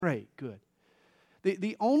Great, good.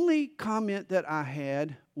 The only comment that I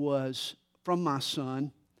had was from my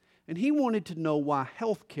son, and he wanted to know why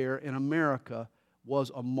health care in America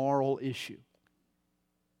was a moral issue.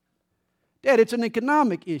 Dad, it's an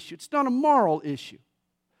economic issue. It's not a moral issue.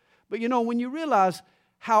 But you know, when you realize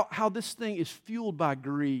how this thing is fueled by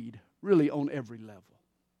greed, really on every level.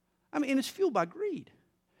 I mean, and it's fueled by greed.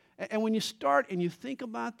 And when you start and you think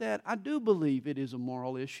about that, I do believe it is a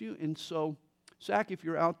moral issue. And so, Zach, if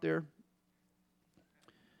you're out there,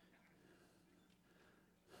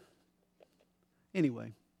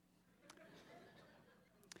 anyway,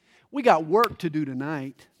 we got work to do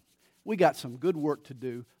tonight. We got some good work to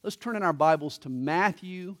do. Let's turn in our Bibles to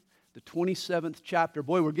Matthew, the 27th chapter.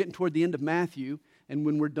 Boy, we're getting toward the end of Matthew. And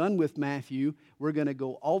when we're done with Matthew, we're going to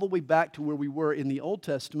go all the way back to where we were in the Old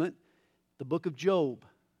Testament, the book of Job.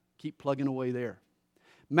 Keep plugging away there.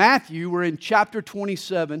 Matthew, we're in chapter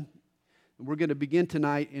 27, and we're going to begin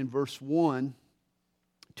tonight in verse 1.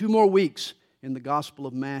 2 more weeks in the Gospel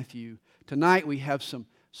of Matthew. Tonight we have some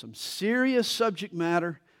serious subject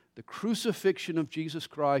matter, the crucifixion of Jesus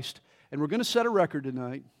Christ. And we're going to set a record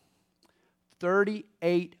tonight.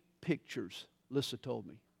 38 pictures, Lissa told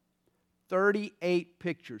me. 38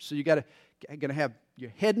 pictures. So you're going to have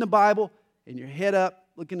your head in the Bible and your head up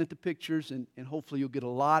looking at the pictures, and hopefully you'll get a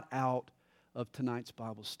lot out of tonight's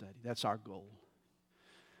Bible study. That's our goal.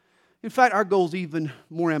 In fact, our goal is even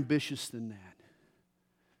more ambitious than that.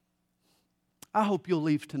 I hope you'll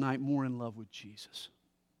leave tonight more in love with Jesus.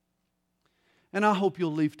 And I hope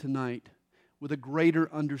you'll leave tonight with a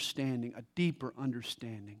greater understanding, a deeper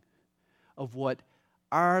understanding of what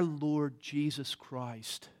our Lord Jesus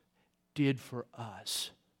Christ did for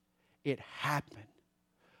us. It happened.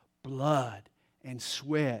 Blood and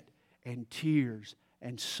sweat and tears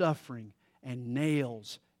and suffering and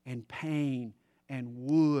nails and pain and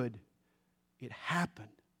wood. It happened.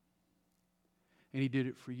 And He did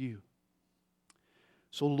it for you.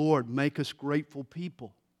 So Lord, make us grateful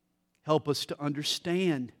people. Help us to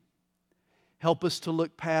understand. Help us to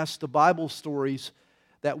look past the Bible stories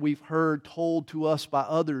that we've heard told to us by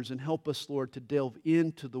others, and help us, Lord, to delve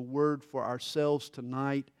into the Word for ourselves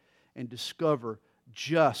tonight and discover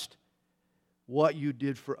just what You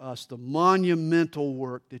did for us, the monumental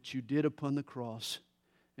work that You did upon the cross.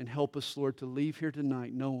 And help us, Lord, to leave here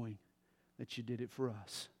tonight knowing that You did it for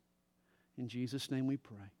us. In Jesus' name we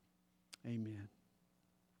pray. Amen.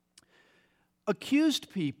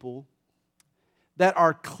 Accused people that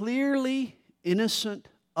are clearly innocent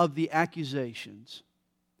of the accusations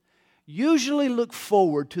usually look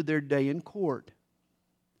forward to their day in court.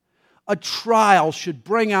 A trial should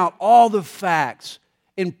bring out all the facts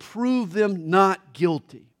and prove them not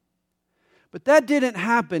guilty. But that didn't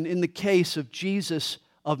happen in the case of Jesus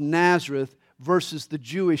of Nazareth versus the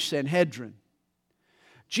Jewish Sanhedrin.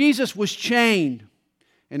 Jesus was chained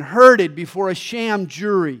and herded before a sham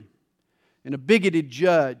jury and a bigoted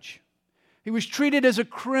judge. He was treated as a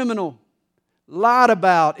criminal, lied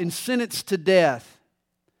about, and sentenced to death.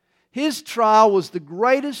 His trial was the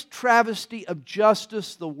greatest travesty of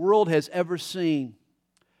justice the world has ever seen.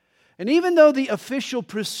 And even though the official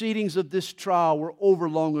proceedings of this trial were over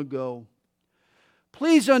long ago,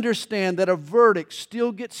 please understand that a verdict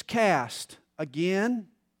still gets cast again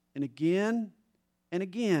and again and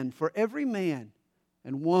again for every man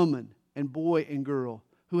and woman and boy and girl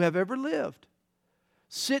who have ever lived.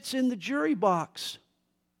 Sits in the jury box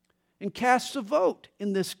and casts a vote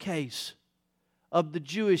in this case of the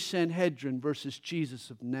Jewish Sanhedrin versus Jesus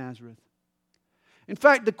of Nazareth. In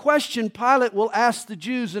fact, the question Pilate will ask the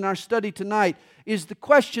Jews in our study tonight is the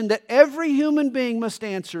question that every human being must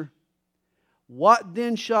answer. What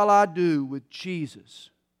then shall I do with Jesus,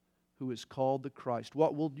 who is called the Christ?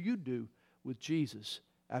 What will you do with Jesus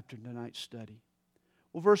after tonight's study?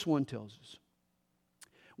 Well, verse 1 tells us.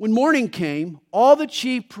 When morning came, all the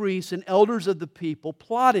chief priests and elders of the people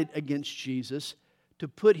plotted against Jesus to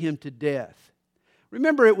put Him to death.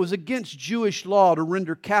 Remember, it was against Jewish law to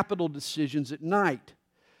render capital decisions at night.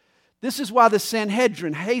 This is why the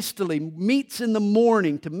Sanhedrin hastily meets in the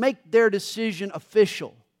morning to make their decision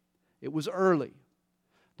official. It was early.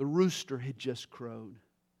 The rooster had just crowed.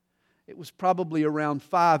 It was probably around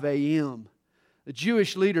 5 a.m. The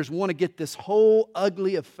Jewish leaders want to get this whole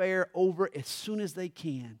ugly affair over as soon as they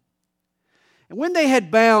can. And when they had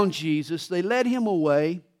bound Jesus, they led Him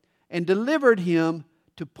away and delivered Him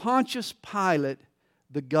to Pontius Pilate,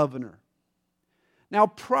 the governor. Now,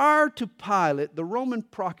 prior to Pilate, the Roman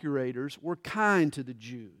procurators were kind to the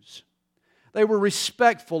Jews. They were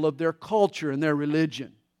respectful of their culture and their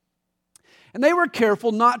religion. And they were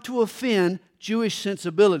careful not to offend Jewish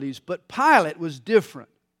sensibilities. But Pilate was different.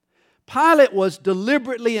 Pilate was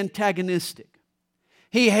deliberately antagonistic.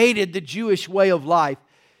 He hated the Jewish way of life,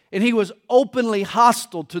 and he was openly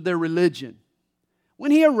hostile to their religion.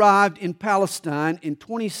 When he arrived in Palestine in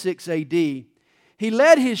 26 AD, he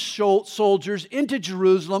led his soldiers into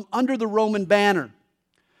Jerusalem under the Roman banner.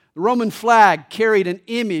 The Roman flag carried an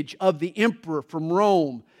image of the emperor from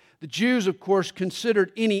Rome. The Jews, of course,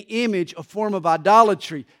 considered any image a form of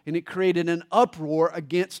idolatry, and it created an uproar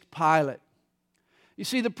against Pilate. You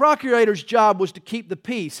see, the procurator's job was to keep the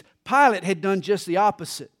peace. Pilate had done just the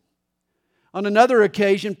opposite. On another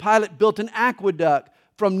occasion, Pilate built an aqueduct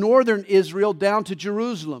from northern Israel down to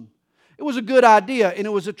Jerusalem. It was a good idea, and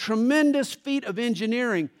it was a tremendous feat of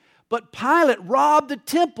engineering. But Pilate robbed the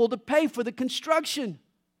temple to pay for the construction.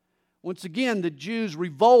 Once again, the Jews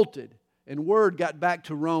revolted, and word got back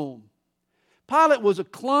to Rome. Pilate was a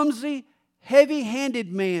clumsy,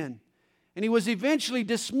 heavy-handed man, and he was eventually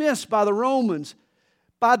dismissed by the Romans.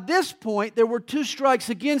 By this point, there were 2 strikes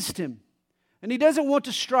against him, and he doesn't want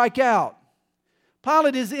to strike out.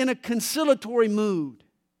 Pilate is in a conciliatory mood.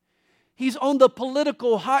 He's on the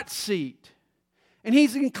political hot seat, and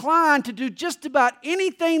he's inclined to do just about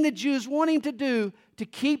anything the Jews want him to do to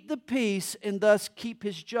keep the peace and thus keep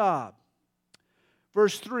his job.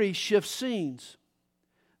 Verse 3 shifts scenes.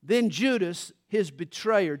 Then Judas, his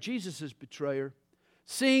betrayer, Jesus' betrayer,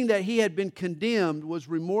 seeing that he had been condemned, was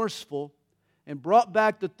remorseful and brought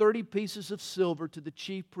back the 30 pieces of silver to the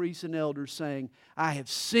chief priests and elders, saying, I have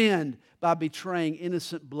sinned by betraying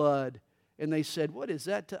innocent blood. And they said, what is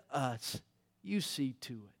that to us? You see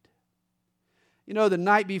to it. You know, the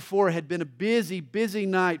night before had been a busy, busy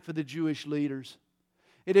night for the Jewish leaders.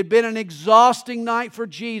 It had been an exhausting night for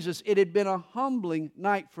Jesus. It had been a humbling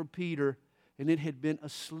night for Peter. And it had been a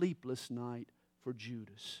sleepless night for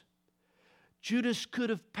Judas. Judas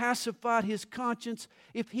could have pacified his conscience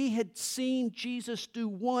if he had seen Jesus do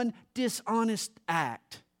one dishonest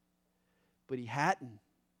act. But he hadn't.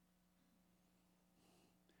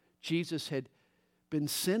 Jesus had been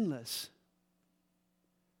sinless.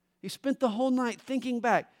 He spent the whole night thinking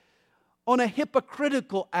back on a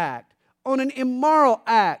hypocritical act, on an immoral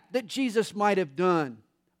act that Jesus might have done.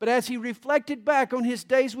 But as he reflected back on his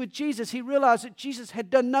days with Jesus, he realized that Jesus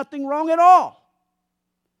had done nothing wrong at all.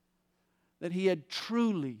 That he had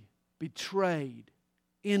truly betrayed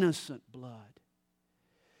innocent blood.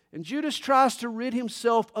 And Judas tries to rid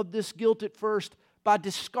himself of this guilt at first by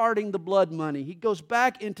discarding the blood money. He goes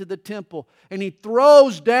back into the temple and he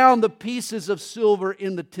throws down the pieces of silver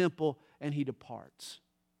in the temple and he departs.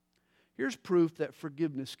 Here's proof that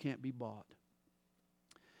forgiveness can't be bought.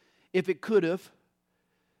 If it could have,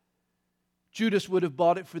 Judas would have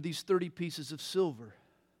bought it for these 30 pieces of silver.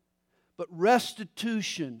 But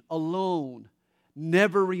restitution alone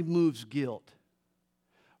never removes guilt.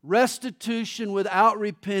 Restitution without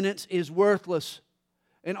repentance is worthless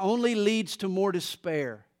and only leads to more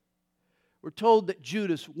despair. We're told that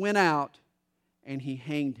Judas went out and he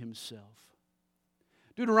hanged himself.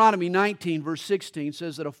 Deuteronomy 19 verse 16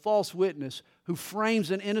 says that a false witness who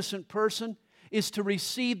frames an innocent person is to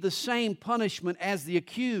receive the same punishment as the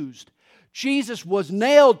accused. Jesus was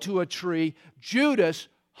nailed to a tree. Judas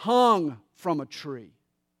hung from a tree.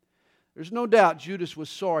 There's no doubt Judas was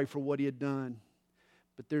sorry for what he had done,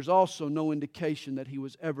 but there's also no indication that he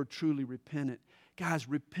was ever truly repentant. Guys,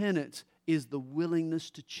 repentance is the willingness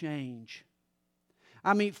to change.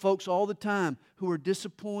 I meet folks all the time who are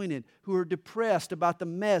disappointed, who are depressed about the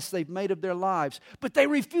mess they've made of their lives, but they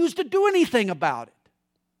refuse to do anything about it.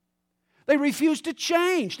 They refuse to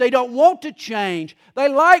change. They don't want to change. They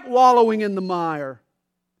like wallowing in the mire.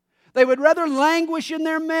 They would rather languish in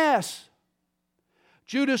their mess.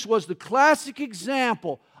 Judas was the classic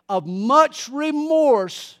example of much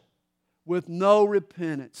remorse with no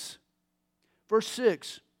repentance. Verse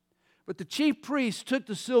 6, but the chief priests took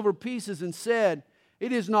the silver pieces and said,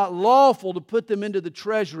 it is not lawful to put them into the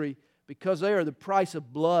treasury because they are the price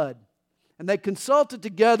of blood. And they consulted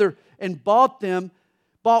together and bought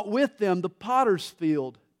with them the potter's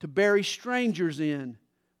field to bury strangers in.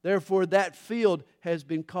 Therefore that field has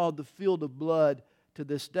been called the field of blood to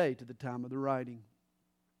this day, to the time of the writing.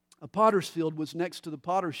 A potter's field was next to the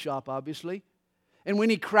potter's shop, obviously. And when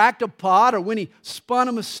he cracked a pot or when he spun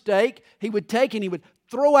a mistake, he would take and he would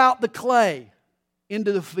throw out the clay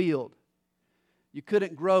into the field. You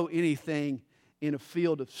couldn't grow anything in a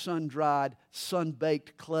field of sun-dried,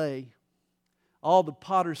 sun-baked clay. All the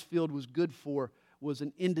potter's field was good for was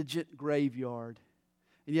an indigent graveyard.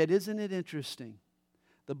 And yet, isn't it interesting?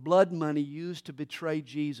 The blood money used to betray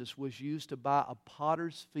Jesus was used to buy a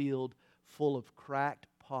potter's field full of cracked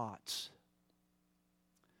pots.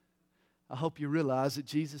 I hope you realize that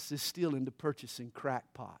Jesus is still into purchasing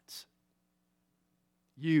cracked pots.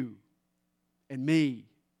 You and me.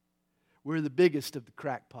 We're the biggest of the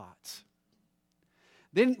crackpots.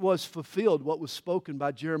 Then was fulfilled what was spoken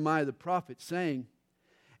by Jeremiah the prophet, saying,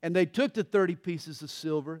 and they took the 30 pieces of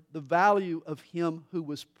silver, the value of him who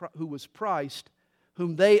was priced,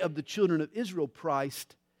 whom they of the children of Israel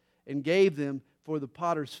priced, and gave them for the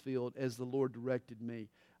potter's field as the Lord directed me.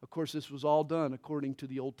 Of course, this was all done according to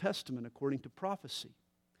the Old Testament, according to prophecy.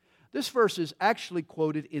 This verse is actually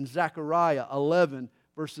quoted in Zechariah 11,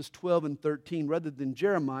 verses 12 and 13, rather than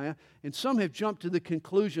Jeremiah, and some have jumped to the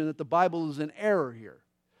conclusion that the Bible is in error here.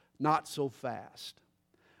 Not so fast.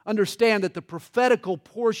 Understand that the prophetical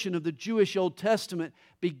portion of the Jewish Old Testament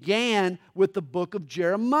began with the book of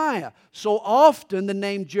Jeremiah. So often the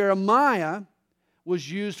name Jeremiah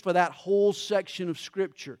was used for that whole section of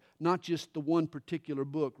Scripture, not just the one particular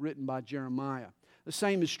book written by Jeremiah. The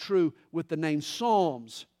same is true with the name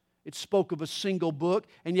Psalms. It spoke of a single book,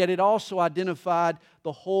 and yet it also identified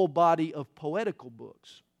the whole body of poetical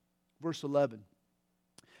books. Verse 11.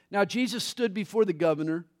 Now Jesus stood before the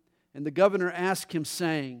governor, and the governor asked him,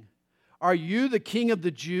 saying, Are you the king of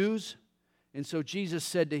the Jews? And so Jesus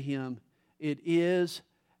said to him, It is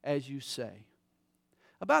as you say.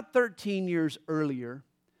 About 13 years earlier,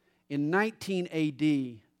 in 19 AD,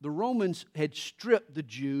 the Romans had stripped the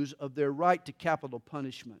Jews of their right to capital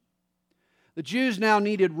punishment. The Jews now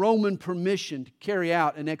needed Roman permission to carry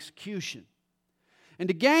out an execution. And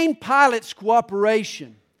to gain Pilate's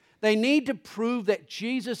cooperation, they need to prove that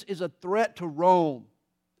Jesus is a threat to Rome.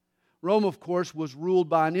 Rome, of course, was ruled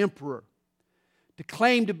by an emperor. To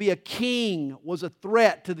claim to be a king was a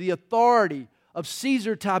threat to the authority of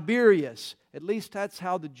Caesar Tiberius. At least that's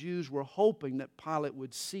how the Jews were hoping that Pilate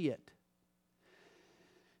would see it.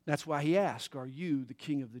 That's why he asked, Are you the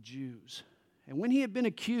king of the Jews? And when he had been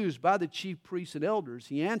accused by the chief priests and elders,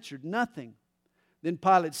 he answered nothing. Then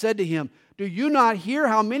Pilate said to him, Do you not hear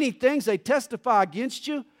how many things they testify against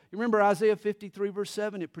you? You remember Isaiah 53 verse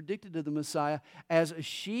 7? It predicted of the Messiah, As a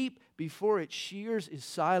sheep before its shears is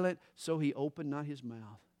silent, so he opened not his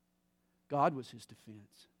mouth. God was his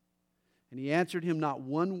defense. And he answered him not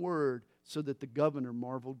one word, so that the governor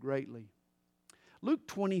marveled greatly. Luke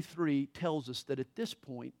 23 tells us that at this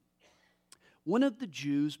point, one of the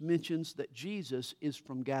Jews mentions that Jesus is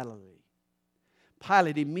from Galilee.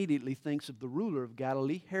 Pilate immediately thinks of the ruler of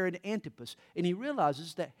Galilee, Herod Antipas, and he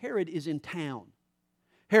realizes that Herod is in town.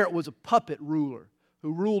 Herod was a puppet ruler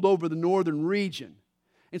who ruled over the northern region.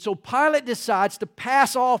 And so Pilate decides to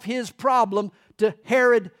pass off his problem to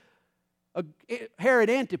Herod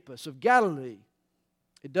Antipas of Galilee.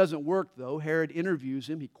 It doesn't work, though. Herod interviews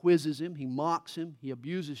him, he quizzes him, he mocks him, he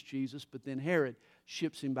abuses Jesus, but then Herod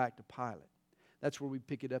ships him back to Pilate. That's where we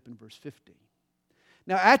pick it up in verse 15.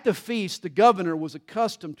 Now at the feast, the governor was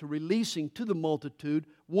accustomed to releasing to the multitude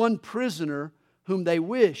one prisoner whom they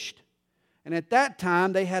wished. And at that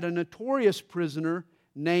time, they had a notorious prisoner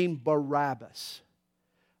named Barabbas.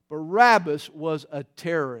 Barabbas was a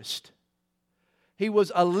terrorist. He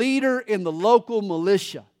was a leader in the local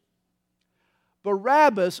militia.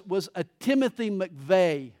 Barabbas was a Timothy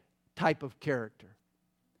McVeigh type of character.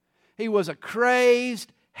 He was a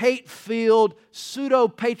crazed, hate-filled,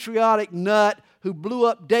 pseudo-patriotic nut who blew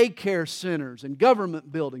up daycare centers and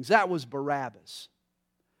government buildings. That was Barabbas.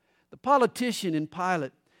 The politician in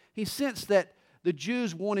Pilate, he sensed that the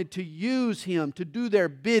Jews wanted to use him to do their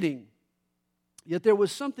bidding. Yet there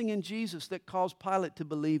was something in Jesus that caused Pilate to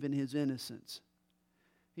believe in his innocence.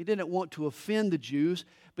 He didn't want to offend the Jews,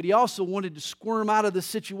 but he also wanted to squirm out of the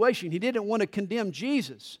situation. He didn't want to condemn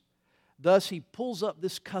Jesus. Thus, he pulls up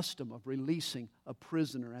this custom of releasing a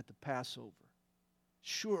prisoner at the Passover.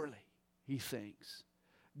 Surely, he thinks,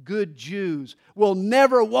 good Jews will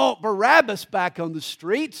never want Barabbas back on the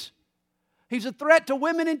streets. He's a threat to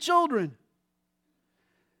women and children.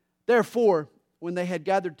 Therefore, when they had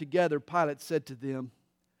gathered together, Pilate said to them,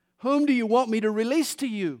 Whom do you want me to release to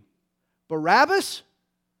you? Barabbas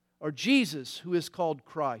or Jesus, who is called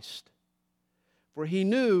Christ? For he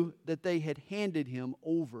knew that they had handed him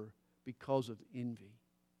over because of envy.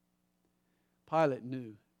 Pilate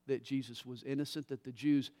knew that Jesus was innocent, that the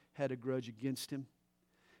Jews had a grudge against him.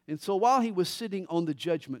 And so while he was sitting on the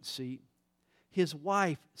judgment seat, his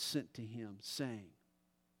wife sent to him, saying,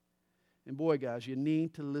 and boy, guys, you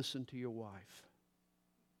need to listen to your wife.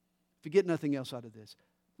 If you get nothing else out of this,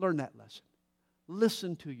 learn that lesson.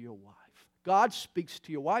 Listen to your wife. God speaks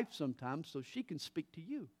to your wife sometimes so she can speak to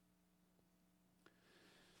you.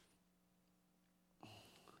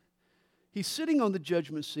 He's sitting on the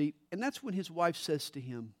judgment seat, and that's when his wife says to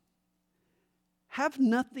him, Have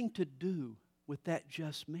nothing to do with that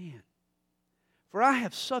just man. For I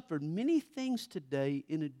have suffered many things today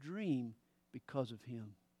in a dream because of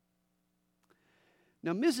him.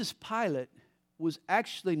 Now, Mrs. Pilate was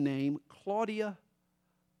actually named Claudia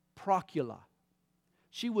Procula.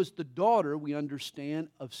 She was the daughter, we understand,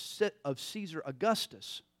 of Caesar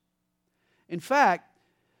Augustus. In fact,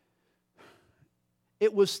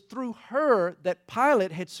 it was through her that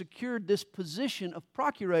Pilate had secured this position of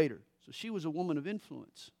procurator. So she was a woman of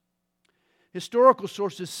influence. Historical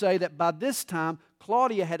sources say that by this time,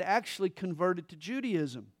 Claudia had actually converted to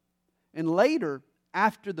Judaism. And later,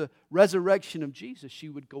 after the resurrection of Jesus, she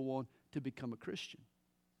would go on to become a Christian.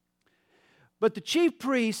 But the chief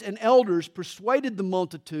priests and elders persuaded the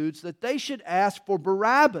multitudes that they should ask for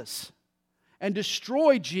Barabbas and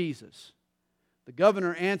destroy Jesus. The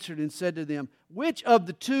governor answered and said to them, "Which of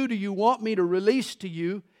the two do you want me to release to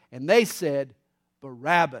you?" And they said,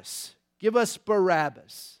 "Barabbas. Give us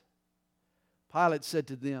Barabbas." Pilate said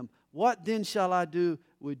to them, "What then shall I do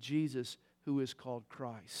with Jesus who is called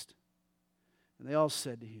Christ?" And they all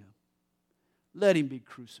said to him, "Let him be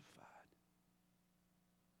crucified."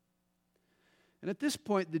 And at this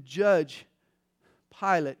point, the judge,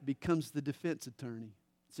 Pilate, becomes the defense attorney.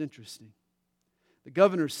 It's interesting. The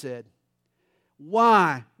governor said,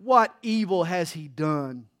 "Why? What evil has he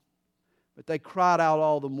done?" But they cried out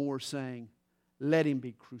all the more, saying, "Let him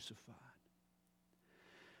be crucified."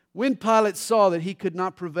 When Pilate saw that he could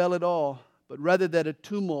not prevail at all, but rather that a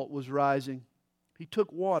tumult was rising, he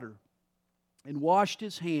took water and washed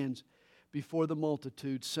his hands before the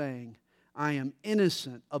multitude, saying, "I am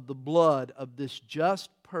innocent of the blood of this just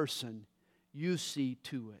person. You see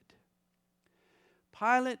to it."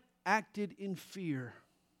 Pilate acted in fear.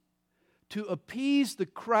 To appease the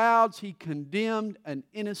crowds, he condemned an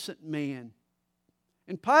innocent man.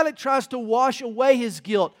 And Pilate tries to wash away his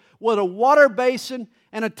guilt with a water basin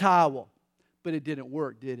and a towel. But it didn't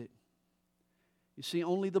work, did it? You see,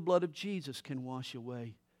 only the blood of Jesus can wash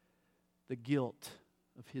away the guilt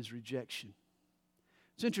of his rejection.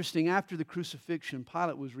 It's interesting, after the crucifixion,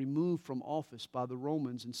 Pilate was removed from office by the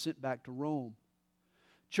Romans and sent back to Rome.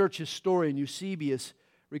 Church historian Eusebius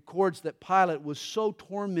records that Pilate was so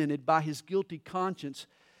tormented by his guilty conscience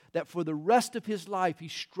that for the rest of his life he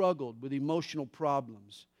struggled with emotional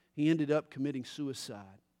problems. He ended up committing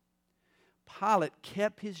suicide. Pilate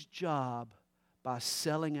kept his job by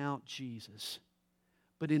selling out Jesus.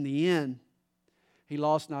 But in the end, he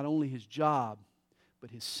lost not only his job,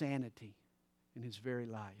 but his sanity in his very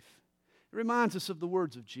life. It reminds us of the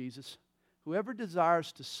words of Jesus. Whoever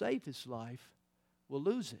desires to save his life will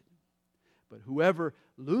lose it. But whoever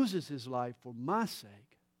loses his life for my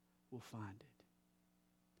sake will find it.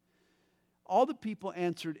 All the people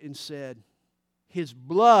answered and said, "His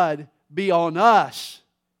blood be on us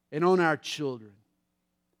and on our children."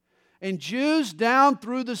 And Jews down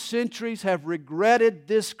through the centuries have regretted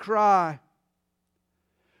this cry.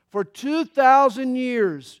 For 2,000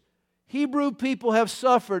 years, Hebrew people have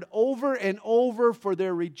suffered over and over for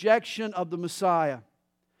their rejection of the Messiah.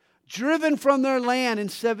 Driven from their land in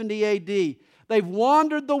 70 AD, they've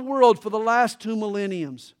wandered the world for the last 2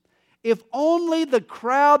 millenniums. If only the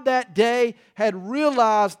crowd that day had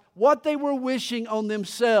realized what they were wishing on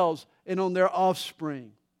themselves and on their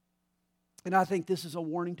offspring. And I think this is a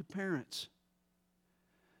warning to parents.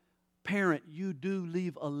 Parent, you do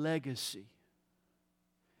leave a legacy.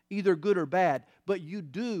 Either good or bad, but you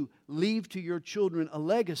do leave to your children a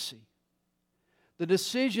legacy. The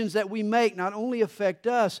decisions that we make not only affect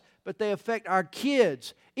us, but they affect our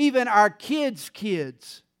kids, even our kids'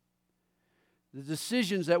 kids. The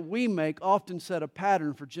decisions that we make often set a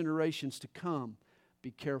pattern for generations to come.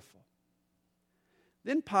 Be careful.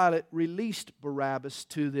 Then Pilate released Barabbas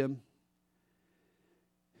to them.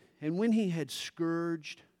 And when he had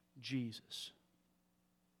scourged Jesus,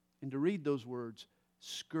 and to read those words,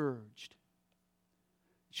 scourged,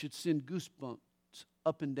 it should send goosebumps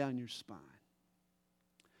up and down your spine.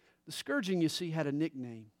 The scourging, you see, had a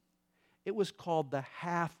nickname. It was called the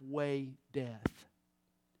halfway death.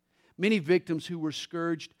 Many victims who were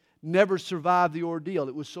scourged never survived the ordeal.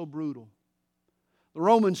 It was so brutal. The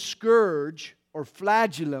Roman scourge, or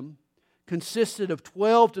flagellum, consisted of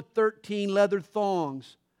 12 to 13 leather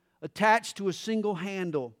thongs attached to a single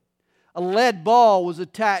handle. A lead ball was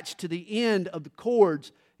attached to the end of the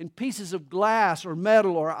cords, and pieces of glass or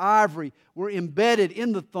metal or ivory were embedded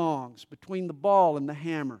in the thongs between the ball and the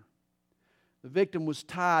hammer. The victim was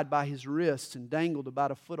tied by his wrists and dangled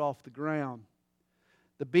about a foot off the ground.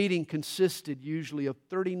 The beating consisted usually of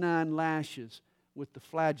 39 lashes with the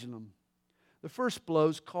flagellum. The first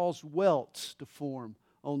blows caused welts to form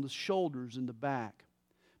on the shoulders and the back.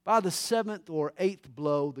 By the 7th or 8th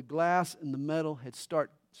blow, the glass and the metal had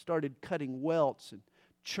started cutting welts and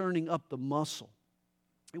churning up the muscle.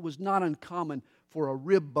 It was not uncommon for a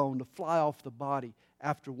rib bone to fly off the body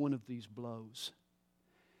after one of these blows.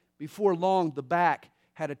 Before long, the back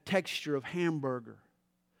had a texture of hamburger.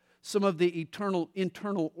 Some of the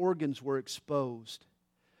internal organs were exposed.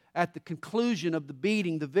 At the conclusion of the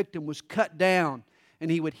beating, the victim was cut down,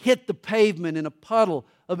 and he would hit the pavement in a puddle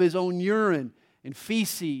of his own urine and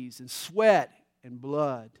feces and sweat and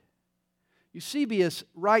blood. Eusebius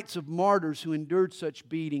writes of martyrs who endured such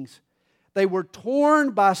beatings. They were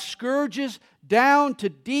torn by scourges down to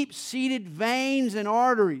deep-seated veins and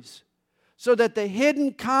arteries, so that the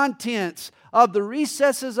hidden contents of the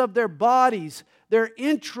recesses of their bodies, their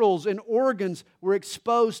entrails and organs, were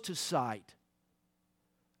exposed to sight.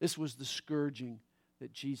 This was the scourging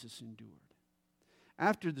that Jesus endured.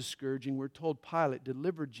 After the scourging, we're told Pilate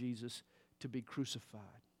delivered Jesus to be crucified.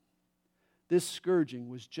 This scourging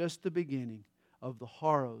was just the beginning of the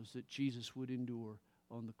horrors that Jesus would endure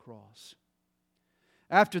on the cross.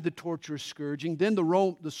 After the torturous scourging, then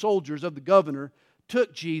the soldiers of the governor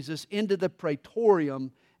took Jesus into the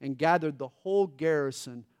praetorium and gathered the whole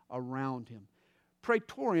garrison around him.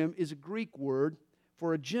 Praetorium is a Greek word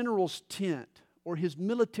for a general's tent or his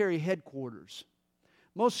military headquarters.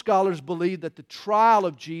 Most scholars believe that the trial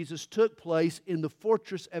of Jesus took place in the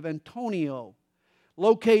fortress of Antonia,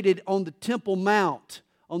 located on the Temple Mount,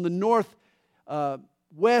 on the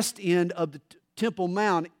northwest end of the Temple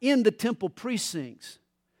Mount, in the temple precincts.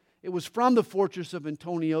 It was from the fortress of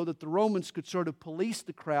Antonia that the Romans could sort of police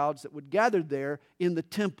the crowds that would gather there in the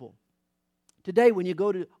temple. Today, when you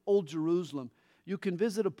go to Old Jerusalem, you can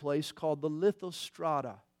visit a place called the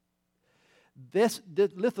Lithostrata.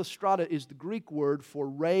 The Lithostrata is the Greek word for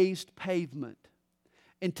raised pavement.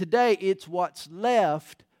 And today, it's what's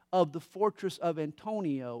left of the fortress of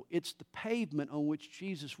Antonia. It's the pavement on which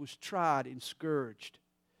Jesus was tried and scourged.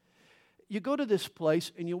 You go to this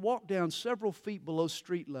place and you walk down several feet below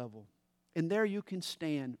street level, and there you can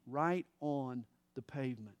stand right on the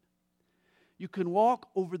pavement. You can walk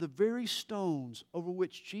over the very stones over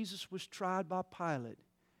which Jesus was tried by Pilate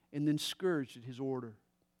and then scourged at his order.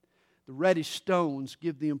 The reddish stones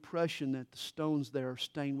give the impression that the stones there are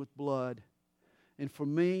stained with blood. And for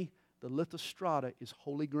me, the Lithostrata is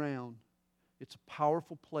holy ground. It's a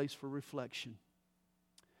powerful place for reflection.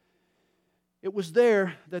 It was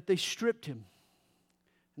there that they stripped him,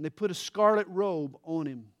 and they put a scarlet robe on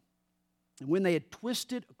him. And when they had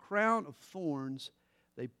twisted a crown of thorns,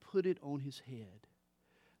 they put it on his head.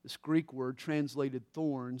 This Greek word translated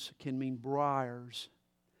thorns can mean briars,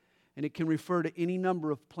 and it can refer to any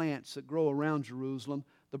number of plants that grow around Jerusalem.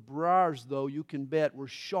 The briars, though, you can bet, were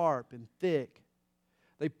sharp and thick.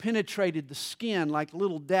 They penetrated the skin like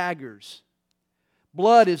little daggers.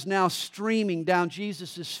 Blood is now streaming down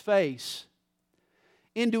Jesus' face,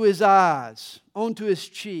 into his eyes, onto his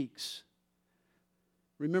cheeks.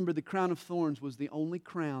 Remember, the crown of thorns was the only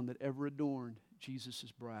crown that ever adorned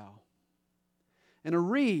Jesus' brow. And a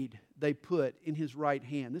reed they put in his right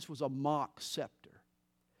hand. This was a mock scepter.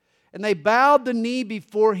 And they bowed the knee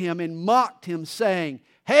before him and mocked him, saying,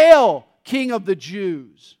 "Hail, King of the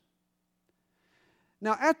Jews!"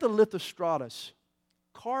 Now at the Lithostratus,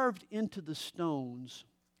 carved into the stones,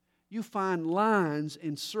 you find lines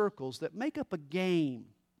and circles that make up a game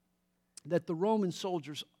that the Roman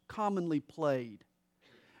soldiers commonly played.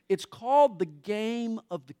 It's called the game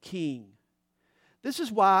of the king. This is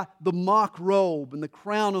why the mock robe and the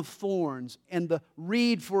crown of thorns and the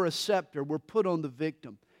reed for a scepter were put on the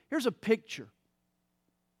victim. Here's a picture.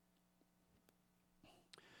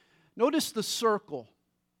 Notice the circle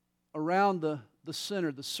around the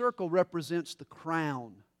center. The circle represents the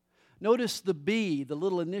crown. Notice the B, the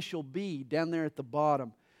little initial B down there at the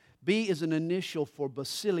bottom. B is an initial for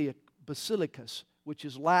basilicus, which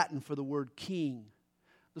is Latin for the word king.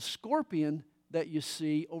 The scorpion that you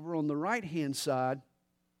see over on the right-hand side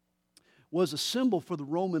was a symbol for the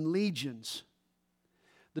Roman legions.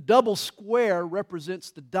 The double square represents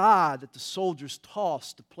the die that the soldiers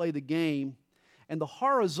tossed to play the game. And the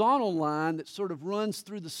horizontal line that sort of runs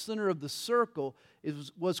through the center of the circle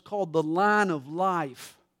was called the line of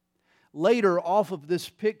life. Later, off of this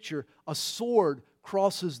picture, a sword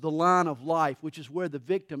crosses the line of life, which is where the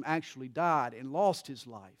victim actually died and lost his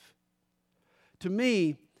life. To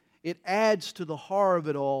me, it adds to the horror of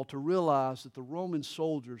it all to realize that the Roman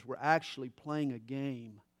soldiers were actually playing a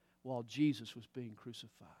game while Jesus was being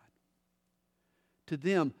crucified. To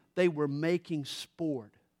them, they were making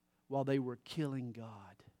sport while they were killing God.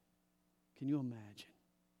 Can you imagine?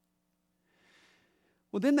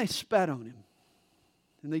 Well, then they spat on him.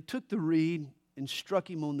 And they took the reed and struck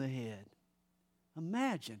him on the head.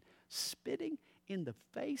 Imagine spitting in the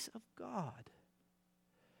face of God.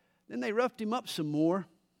 Then they roughed him up some more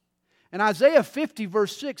And Isaiah 50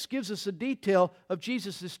 verse 6 gives us a detail of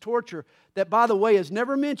Jesus' torture that, by the way, is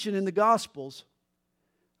never mentioned in the Gospels.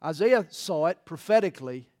 Isaiah saw it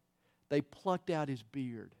prophetically. They plucked out his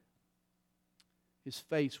beard. His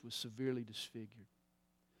face was severely disfigured.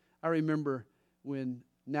 I remember when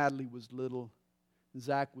Natalie was little, and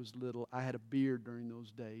Zach was little, I had a beard during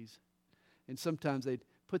those days. And sometimes they'd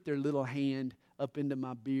put their little hand up into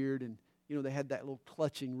my beard, and they had that little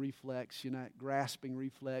clutching reflex, that grasping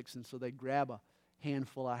reflex, and so they'd grab a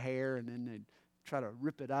handful of hair and then they'd try to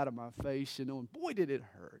rip it out of my face, and boy, did it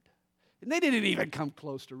hurt. And they didn't even come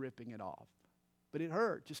close to ripping it off. But it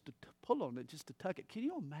hurt just to pull on it, just to tuck it. Can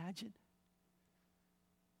you imagine?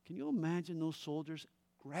 Can you imagine those soldiers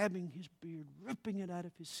grabbing his beard, ripping it out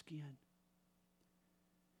of his skin?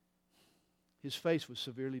 His face was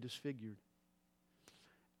severely disfigured.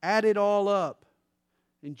 Add it all up,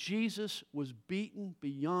 and Jesus was beaten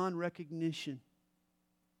beyond recognition.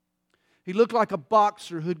 He looked like a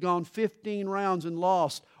boxer who'd gone 15 rounds and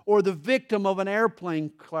lost, or the victim of an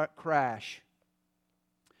airplane crash.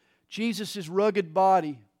 Jesus' rugged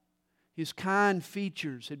body, his kind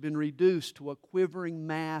features had been reduced to a quivering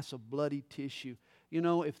mass of bloody tissue.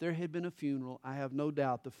 If there had been a funeral, I have no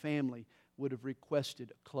doubt the family would have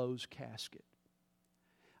requested a closed casket.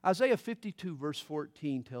 Isaiah 52 verse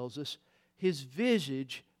 14 tells us, his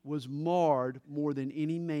visage was marred more than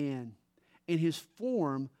any man, and his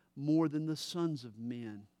form more than the sons of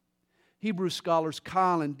men. Hebrew scholars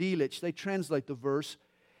Kyle and Delitzsch, they translate the verse,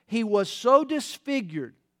 he was so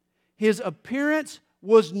disfigured, his appearance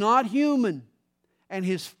was not human, and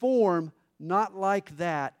his form not like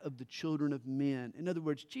that of the children of men. In other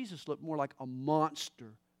words, Jesus looked more like a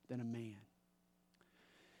monster than a man.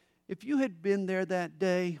 If you had been there that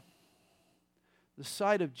day, the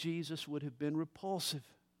sight of Jesus would have been repulsive.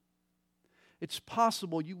 It's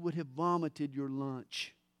possible you would have vomited your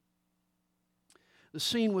lunch. The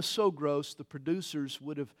scene was so gross, the producers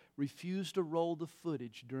would have refused to roll the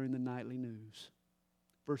footage during the nightly news.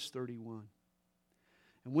 Verse 31.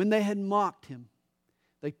 And when they had mocked him,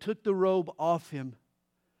 they took the robe off him,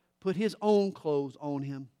 put his own clothes on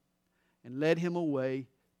him, and led him away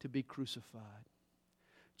to be crucified.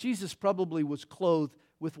 Jesus probably was clothed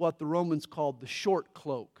with what the Romans called the short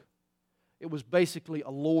cloak. It was basically a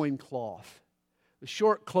loincloth. The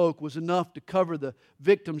short cloak was enough to cover the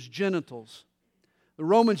victim's genitals. The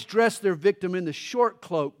Romans dressed their victim in the short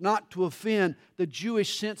cloak, not to offend the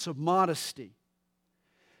Jewish sense of modesty.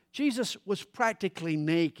 Jesus was practically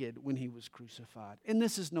naked when he was crucified. And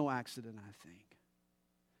this is no accident, I think.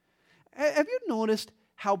 Have you noticed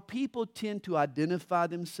how people tend to identify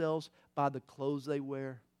themselves by the clothes they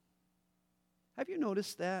wear? Have you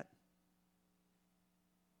noticed that?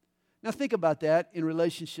 Now think about that in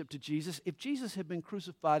relationship to Jesus. If Jesus had been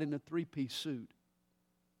crucified in a three-piece suit,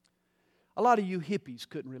 a lot of you hippies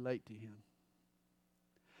couldn't relate to him.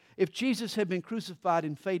 If Jesus had been crucified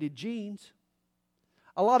in faded jeans,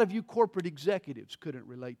 a lot of you corporate executives couldn't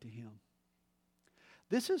relate to him.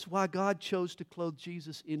 This is why God chose to clothe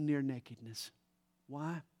Jesus in near nakedness.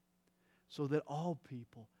 Why? So that all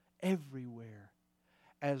people, everywhere,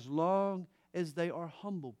 as long as they are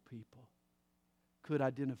humble people, could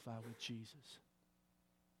identify with Jesus.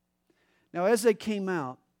 Now, as they came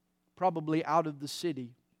out, probably out of the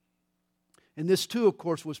city, and this too, of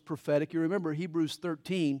course, was prophetic. You remember Hebrews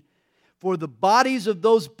 13, for the bodies of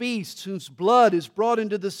those beasts whose blood is brought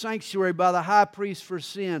into the sanctuary by the high priest for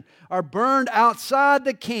sin are burned outside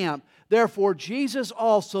the camp. Therefore, Jesus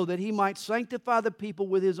also, that he might sanctify the people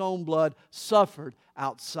with his own blood, suffered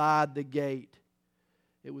outside the gate.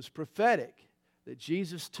 It was prophetic that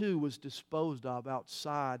Jesus too was disposed of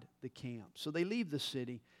outside the camp. So they leave the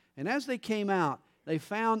city, and as they came out, they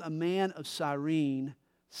found a man of Cyrene,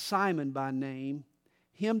 Simon by name.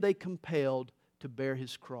 Him they compelled to bear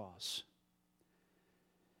his cross.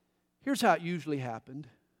 Here's how it usually happened.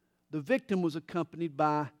 The victim was accompanied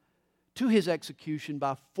to his execution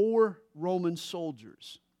by 4 Roman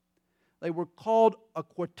soldiers. They were called a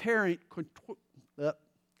quaternion,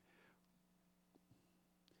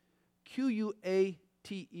 Q-U-A-T-E-R-I-O-N,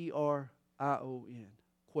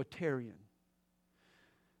 quaternion.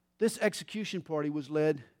 This execution party was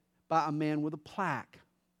led by a man with a plaque.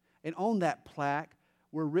 And on that plaque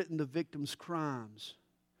were written the victim's crimes.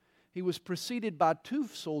 He was preceded by 2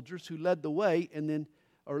 soldiers who led the way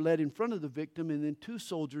or led in front of the victim, and then 2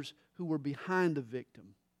 soldiers who were behind the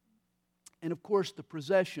victim. And of course, the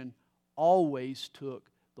procession always took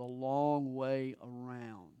the long way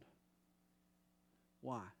around.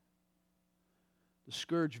 Why? The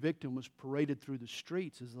scourged victim was paraded through the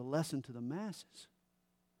streets as a lesson to the masses.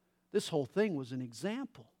 This whole thing was an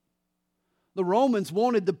example The Romans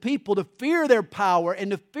wanted the people to fear their power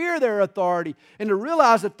and to fear their authority and to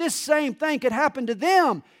realize that this same thing could happen to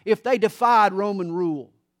them if they defied Roman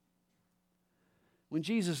rule. When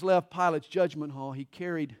Jesus left Pilate's judgment hall, he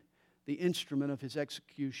carried the instrument of his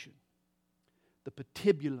execution. The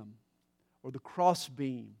patibulum, or the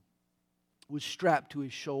crossbeam, was strapped to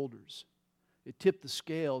his shoulders. It tipped the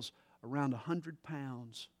scales around 100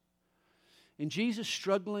 pounds. And Jesus,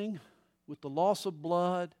 struggling with the loss of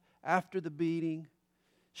blood after the beating,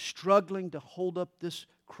 struggling to hold up this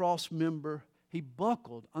cross member, he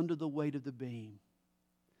buckled under the weight of the beam.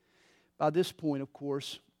 By this point, of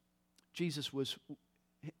course, Jesus was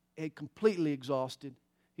completely exhausted.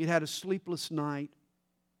 He'd had a sleepless night.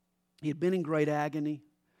 He had been in great agony.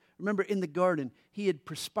 Remember, in the garden, he had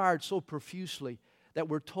perspired so profusely that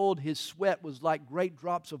we're told his sweat was like great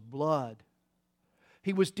drops of blood.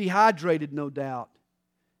 He was dehydrated, no doubt.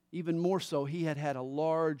 Even more so, he had had a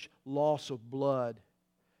large loss of blood.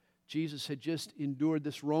 Jesus had just endured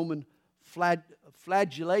this Roman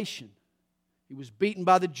flagellation. He was beaten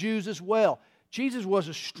by the Jews as well. Jesus was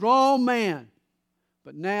a strong man,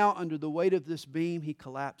 but now under the weight of this beam, he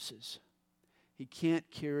collapses. He can't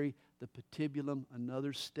carry the patibulum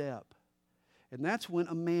another step. And that's when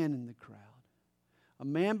a man in the crowd, a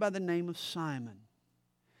man by the name of Simon,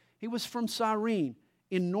 he was from Cyrene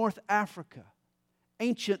in North Africa,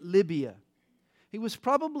 ancient Libya. He was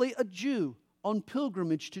probably a Jew on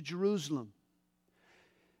pilgrimage to Jerusalem.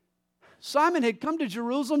 Simon had come to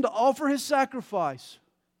Jerusalem to offer his sacrifice,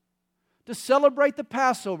 to celebrate the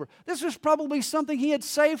Passover. This was probably something he had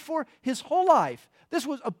saved for his whole life. This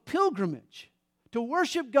was a pilgrimage to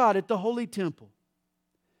worship God at the Holy Temple.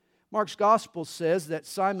 Mark's Gospel says that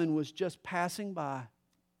Simon was just passing by.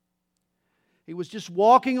 He was just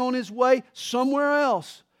walking on his way somewhere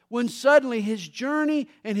else when suddenly his journey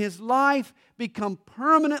and his life become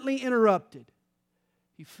permanently interrupted.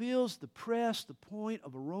 He feels the point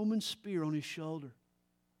of a Roman spear on his shoulder.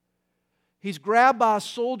 He's grabbed by a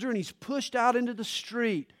soldier and he's pushed out into the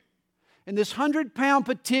street. And this 100-pound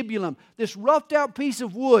patibulum, this roughed out piece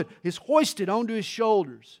of wood, is hoisted onto his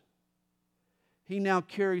shoulders. He now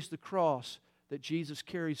carries the cross that Jesus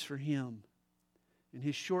carries for him. And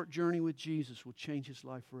his short journey with Jesus will change his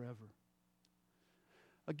life forever.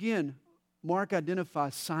 Again, Mark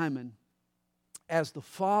identifies Simon as the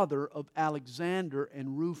father of Alexander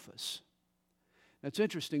and Rufus. Now, it's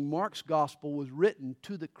interesting, Mark's gospel was written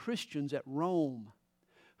to the Christians at Rome,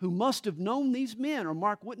 who must have known these men, or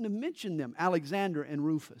Mark wouldn't have mentioned them, Alexander and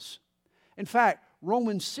Rufus. In fact,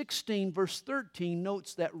 Romans 16, verse 13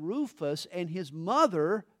 notes that Rufus and his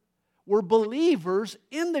mother were believers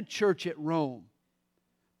in the church at Rome.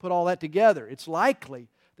 Put all that together, it's likely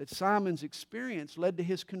that Simon's experience led to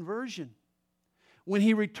his conversion. When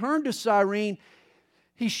he returned to Cyrene,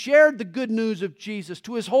 he shared the good news of Jesus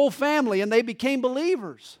to his whole family, and they became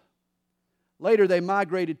believers. Later, they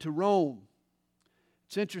migrated to Rome.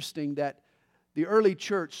 It's interesting that the early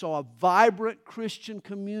church saw a vibrant Christian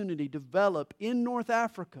community develop in North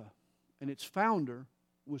Africa, and its founder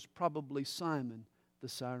was probably Simon the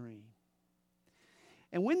Cyrene.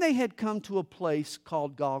 And when they had come to a place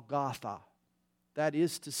called Golgotha, that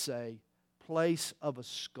is to say, place of a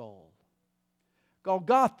skull.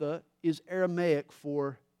 Golgotha is Aramaic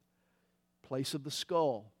for place of the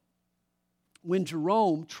skull. When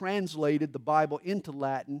Jerome translated the Bible into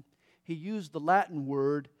Latin, he used the Latin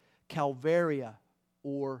word Calvaria,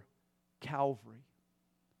 or Calvary.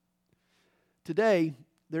 Today,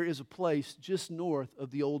 there is a place just north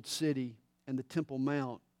of the old city and the Temple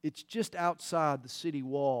Mount. It's just outside the city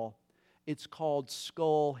wall. It's called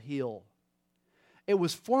Skull Hill. It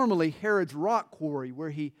was formerly Herod's rock quarry,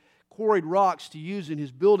 where he quarried rocks to use in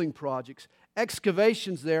his building projects.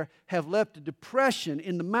 Excavations there have left a depression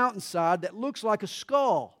in the mountainside that looks like a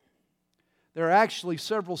skull. There are actually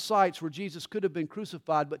several sites where Jesus could have been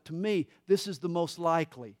crucified, but to me, this is the most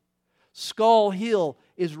likely. Skull Hill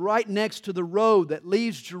is right next to the road that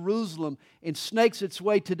leaves Jerusalem and snakes its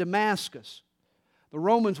way to Damascus. The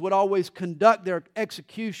Romans would always conduct their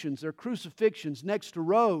executions, their crucifixions, next to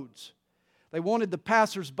roads. They wanted the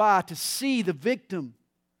passers-by to see the victim.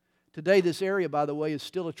 Today, this area, by the way, is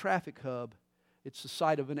still a traffic hub. It's the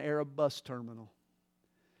site of an Arab bus terminal.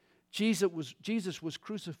 Jesus was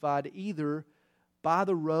crucified either by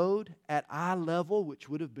the road at eye level, which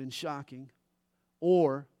would have been shocking,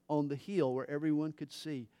 or on the hill where everyone could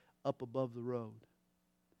see up above the road.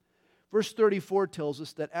 Verse 34 tells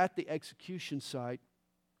us that at the execution site,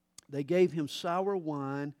 they gave him sour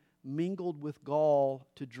wine mingled with gall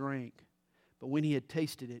to drink. But when he had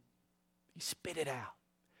tasted it, he spit it out,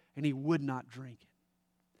 and he would not drink it.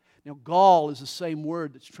 Now, gall is the same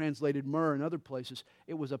word that's translated myrrh in other places.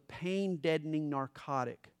 It was a pain-deadening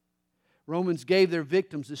narcotic. Romans gave their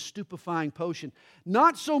victims this stupefying potion,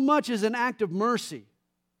 not so much as an act of mercy.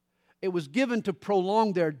 It was given to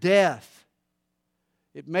prolong their death.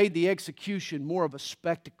 It made the execution more of a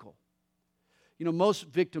spectacle. You know, most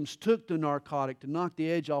victims took the narcotic to knock the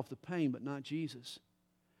edge off the pain, but not Jesus.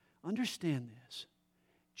 Understand this.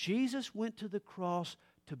 Jesus went to the cross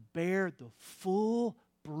to bear the full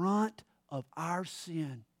brunt of our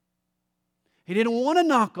sin. He didn't want to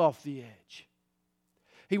knock off the edge.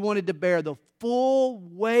 He wanted to bear the full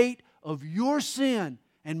weight of your sin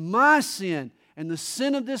and my sin and the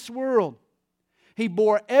sin of this world. He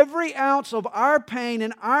bore every ounce of our pain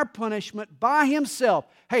and our punishment by Himself.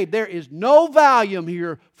 Hey, there is no Valium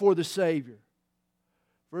here for the Savior.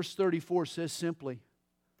 Verse 34 says simply,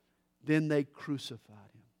 then they crucified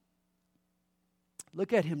Him.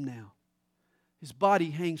 Look at Him now. His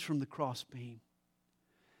body hangs from the crossbeam.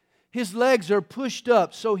 His legs are pushed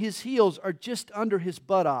up so His heels are just under His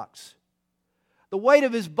buttocks. The weight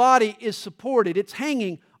of His body is supported. It's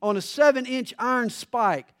hanging on a 7-inch iron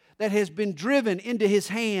spike that has been driven into His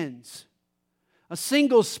hands. A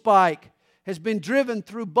single spike has been driven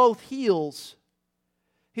through both heels.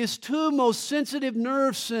 His two most sensitive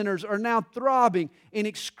nerve centers are now throbbing in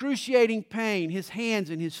excruciating pain, His hands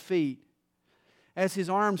and His feet. As His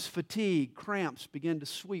arms fatigue, cramps begin to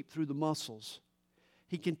sweep through the muscles.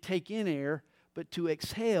 He can take in air, but to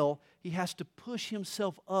exhale, He has to push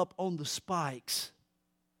Himself up on the spikes.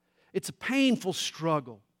 It's a painful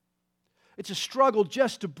struggle. It's a struggle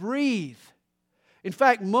just to breathe. In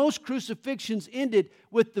fact, most crucifixions ended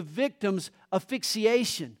with the victim's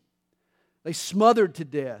asphyxiation. They smothered to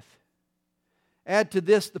death. Add to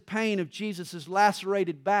this the pain of Jesus'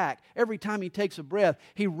 lacerated back. Every time He takes a breath,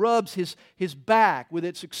 He rubs his back with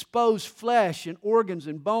its exposed flesh and organs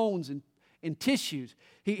and bones and tissues.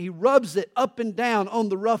 He rubs it up and down on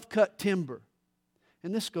the rough-cut timber.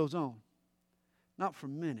 And this goes on. Not for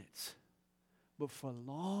minutes, but for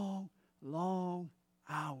long, long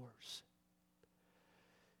hours.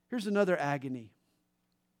 Here's another agony.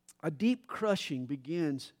 A deep crushing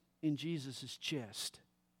begins in Jesus' chest.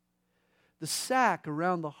 The sac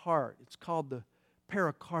around the heart, it's called the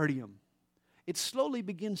pericardium. It slowly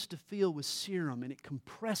begins to fill with serum and it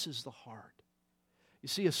compresses the heart. You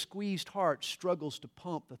see, a squeezed heart struggles to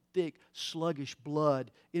pump the thick, sluggish blood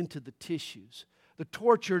into the tissues. The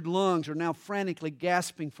tortured lungs are now frantically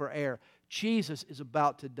gasping for air. Jesus is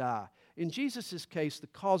about to die. In Jesus' case, the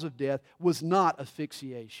cause of death was not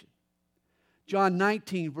asphyxiation. John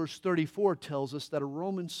 19, verse 34 tells us that a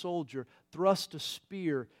Roman soldier thrust a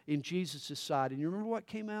spear in Jesus' side. And you remember what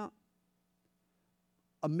came out?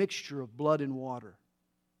 A mixture of blood and water.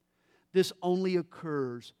 This only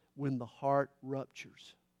occurs when the heart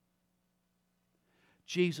ruptures.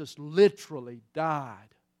 Jesus literally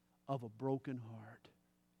died of a broken heart.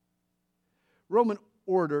 Roman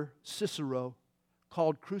orator Cicero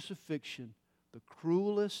called crucifixion the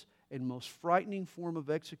cruelest and most frightening form of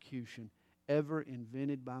execution ever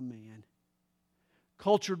invented by man.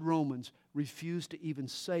 Cultured Romans refused to even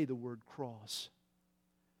say the word cross.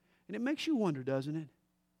 And it makes you wonder, doesn't it?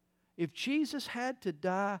 If Jesus had to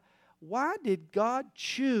die, why did God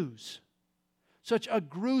choose such a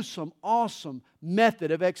gruesome, awesome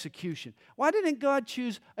method of execution? Why didn't God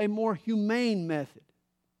choose a more humane method?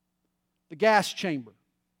 The gas chamber,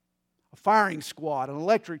 a firing squad, an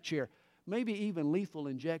electric chair, maybe even lethal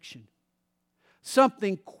injection.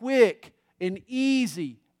 Something quick and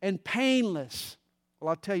easy and painless. Well,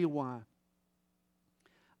 I'll tell you why.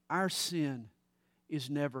 Our sin is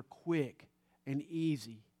never quick and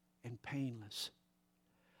easy and painless.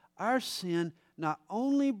 Our sin not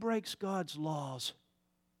only breaks God's laws,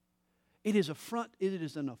 it is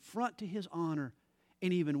an affront to His honor,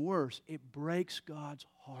 and even worse, it breaks God's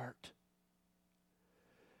heart.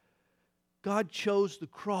 God chose the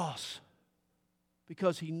cross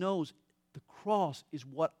because He knows the cross is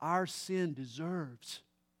what our sin deserves.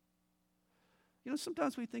 You know,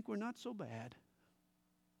 sometimes we think we're not so bad.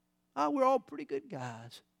 We're all pretty good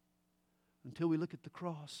guys. Until we look at the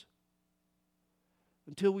cross.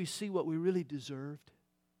 Until we see what we really deserved.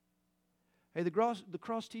 Hey, the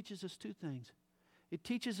cross teaches us two things. It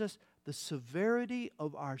teaches us the severity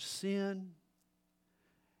of our sin.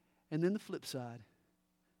 And then the flip side,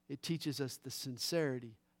 it teaches us the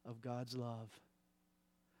sincerity of God's love.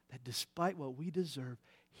 That despite what we deserve,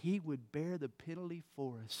 He would bear the penalty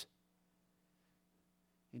for us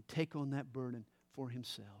and take on that burden for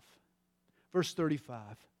Himself. Verse 35,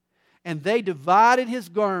 and they divided His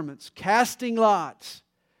garments, casting lots,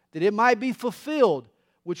 that it might be fulfilled,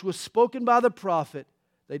 which was spoken by the prophet,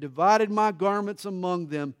 They divided my garments among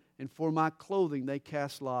them, and for my clothing they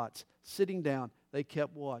cast lots. Sitting down, they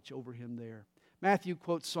kept watch over him there. Matthew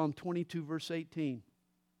quotes Psalm 22, verse 18.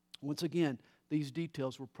 Once again, these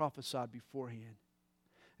details were prophesied beforehand.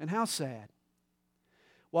 And how sad.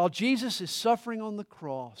 While Jesus is suffering on the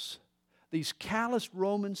cross, these callous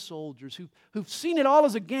Roman soldiers who've seen it all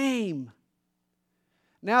as a game,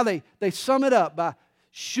 now they sum it up by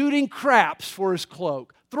shooting craps for his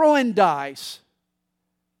cloak, throwing dice,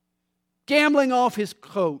 gambling off his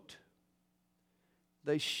coat.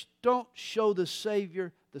 They don't show the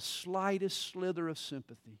Savior the slightest slither of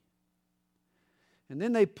sympathy. And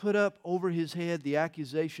then they put up over his head the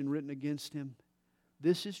accusation written against him.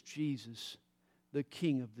 This is Jesus, the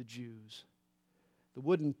King of the Jews. The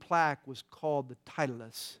wooden plaque was called the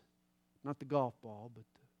Titulus, not the golf ball, but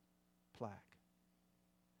the plaque.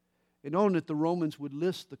 And on it, the Romans would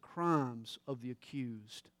list the crimes of the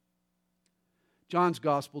accused. John's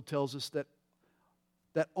Gospel tells us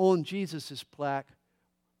that on Jesus' plaque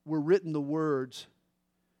were written the words,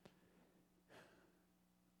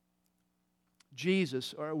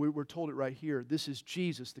 Jesus, or we're told it right here, this is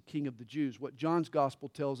Jesus, the King of the Jews. What John's Gospel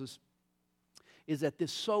tells us is that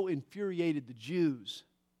this so infuriated the Jews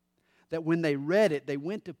that when they read it, they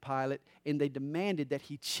went to Pilate and they demanded that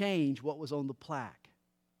he change what was on the plaque.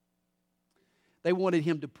 They wanted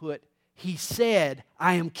him to put, he said,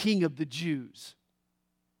 I am King of the Jews.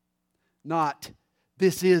 Not,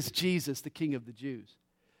 this is Jesus, the King of the Jews.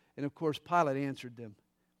 And of course, Pilate answered them,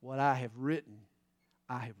 what I have written,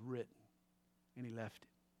 I have written. And he left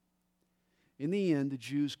it. In the end, the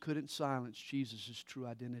Jews couldn't silence Jesus' true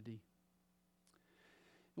identity.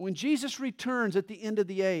 When Jesus returns at the end of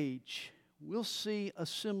the age, we'll see a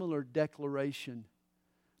similar declaration,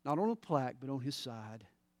 not on a plaque, but on his side.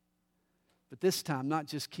 But this time, not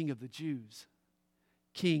just King of the Jews,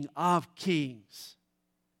 King of kings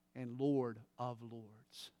and Lord of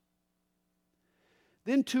lords.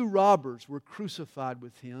 Then 2 robbers were crucified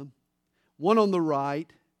with him, one on the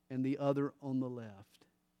right and the other on the left.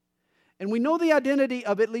 And we know the identity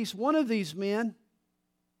of at least one of these men.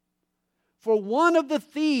 For one of the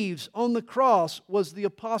thieves on the cross was the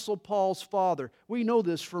Apostle Paul's father. We know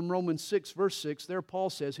this from Romans 6, verse 6. There Paul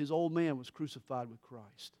says his old man was crucified with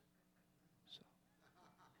Christ.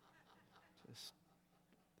 Just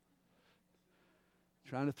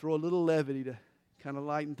trying to throw a little levity to kind of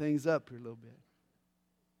lighten things up here a little bit.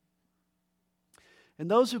 And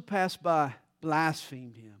those who passed by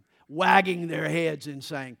blasphemed him, wagging their heads and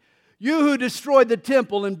saying, you who destroyed the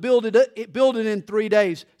temple and built it in 3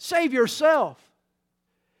 days, save yourself.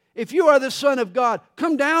 If you are the Son of God,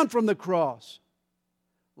 come down from the cross.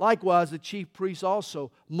 Likewise, the chief priests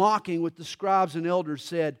also, mocking with the scribes and elders,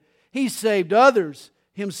 said, he saved others,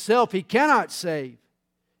 himself he cannot save.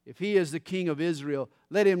 If he is the King of Israel,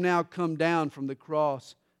 let him now come down from the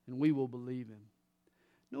cross, and we will believe him.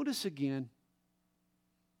 Notice again,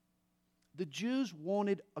 the Jews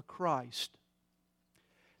wanted a Christ.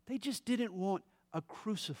 They just didn't want a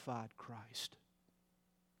crucified Christ.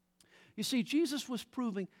 You see, Jesus was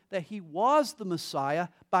proving that he was the Messiah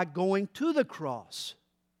by going to the cross.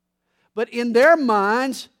 But in their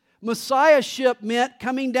minds, Messiahship meant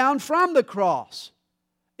coming down from the cross.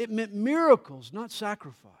 It meant miracles, not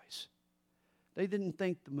sacrifice. They didn't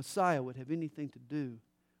think the Messiah would have anything to do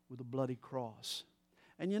with a bloody cross.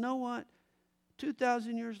 And you know what?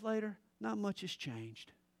 2,000 years later, not much has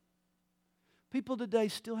changed. People today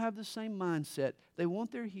still have the same mindset. They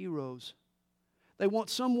want their heroes. They want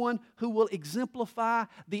someone who will exemplify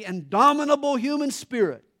the indomitable human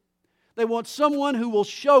spirit. They want someone who will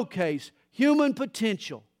showcase human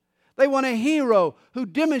potential. They want a hero who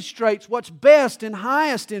demonstrates what's best and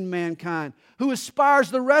highest in mankind, who inspires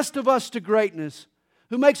the rest of us to greatness,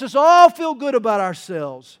 who makes us all feel good about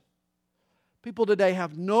ourselves. People today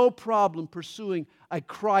have no problem pursuing a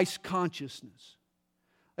Christ consciousness.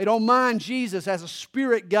 They don't mind Jesus as a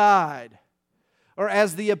spirit guide or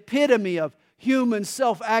as the epitome of human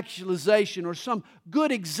self-actualization or some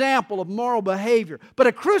good example of moral behavior. But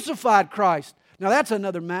a crucified Christ, now that's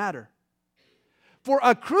another matter. For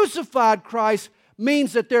a crucified Christ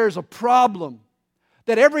means that there is a problem,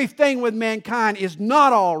 that everything with mankind is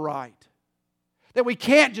not all right, that we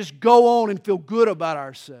can't just go on and feel good about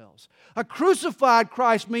ourselves. A crucified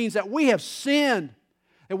Christ means that we have sinned,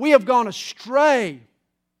 that we have gone astray,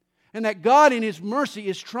 and that God in His mercy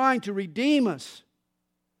is trying to redeem us.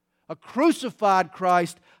 A crucified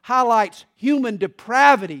Christ highlights human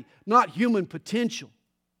depravity, not human potential.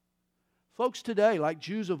 Folks today, like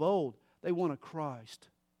Jews of old, they want a Christ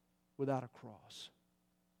without a cross.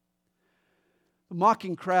 The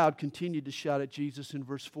mocking crowd continued to shout at Jesus in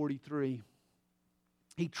verse 43.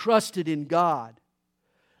 He trusted in God.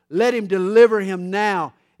 Let Him deliver him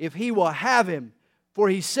now, if He will have him. For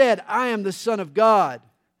He said, I am the Son of God.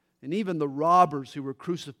 And even the robbers who were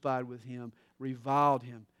crucified with Him reviled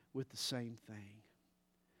Him with the same thing.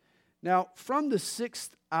 Now, from the 6th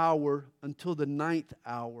hour until the 9th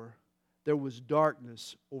hour, there was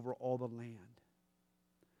darkness over all the land.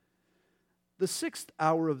 The 6th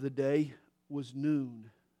hour of the day was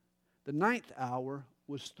noon. The 9th hour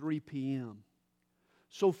was 3 p.m.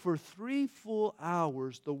 So for 3 full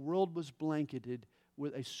hours, the world was blanketed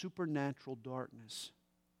with a supernatural darkness.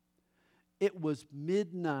 It was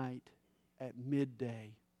midnight at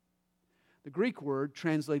midday. The Greek word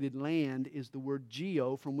translated land is the word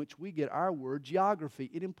geo, from which we get our word geography.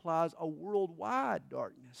 It implies a worldwide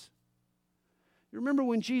darkness. You remember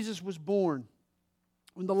when Jesus was born,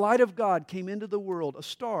 when the light of God came into the world, a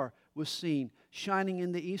star was seen shining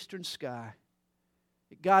in the eastern sky.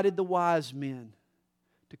 It guided the wise men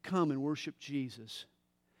to come and worship Jesus.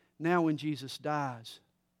 Now when Jesus dies,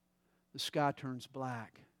 the sky turns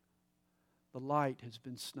black. The light has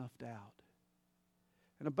been snuffed out.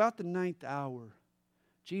 And about the 9th hour,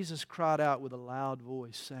 Jesus cried out with a loud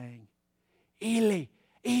voice, saying, Eli,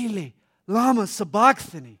 Eli, lama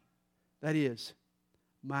sabachthani. That is,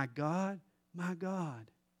 my God,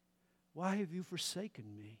 why have you forsaken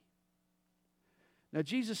me? Now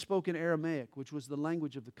Jesus spoke in Aramaic, which was the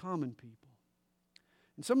language of the common people.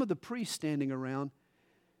 And some of the priests standing around,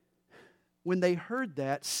 when they heard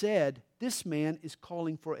that, said, this man is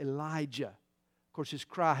calling for Elijah. Of course, his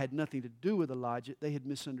cry had nothing to do with Elijah. They had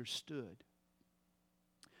misunderstood.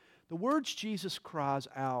 The words Jesus cries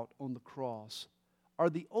out on the cross are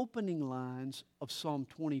the opening lines of Psalm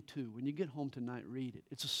 22. When you get home tonight, read it.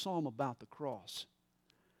 It's a psalm about the cross.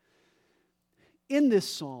 In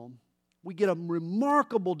this psalm, we get a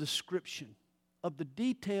remarkable description of the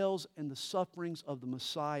details and the sufferings of the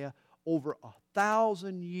Messiah over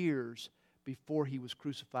 1,000 years before He was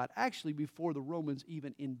crucified. Actually, before the Romans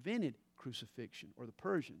even invented crucifixion, or the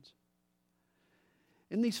Persians.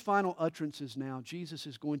 In these final utterances now, Jesus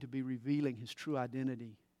is going to be revealing His true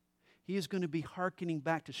identity. He is going to be hearkening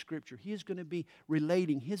back to Scripture. He is going to be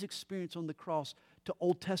relating His experience on the cross to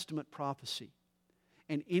Old Testament prophecy.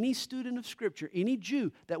 And any student of Scripture, any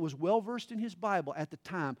Jew that was well-versed in his Bible at the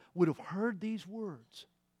time would have heard these words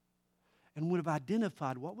and would have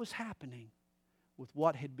identified what was happening with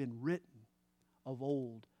what had been written of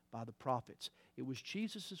old by the prophets. It was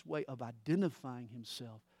Jesus' way of identifying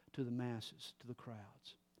Himself to the masses, to the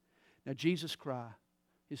crowds. Now Jesus' cry,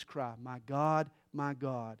 His cry, my God,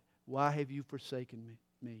 why have you forsaken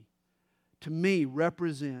me? To me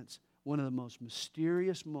represents one of the most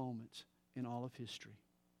mysterious moments in all of history.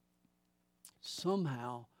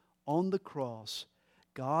 Somehow, on the cross,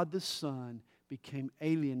 God the Son became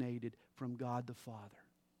alienated from God the Father.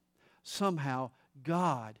 Somehow,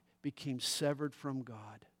 God became severed from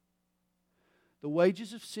God. The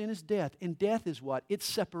wages of sin is death. And death is what? It's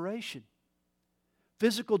separation.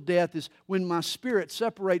 Physical death is when my spirit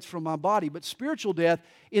separates from my body. But spiritual death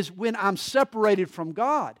is when I'm separated from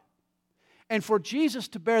God. And for Jesus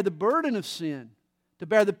to bear the burden of sin, to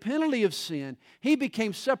bear the penalty of sin, He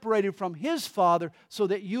became separated from His Father so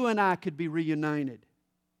that you and I could be reunited.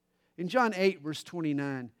 In John 8, verse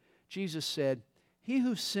 29, Jesus said, He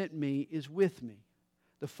who sent me is with me.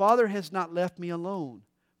 The Father has not left me alone,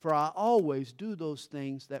 for I always do those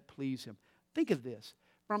things that please Him. Think of this.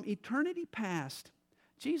 From eternity past,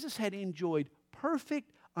 Jesus had enjoyed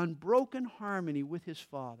perfect, unbroken harmony with His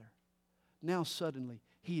Father. Now suddenly,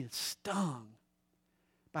 He is stung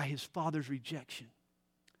by His Father's rejection.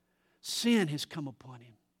 Sin has come upon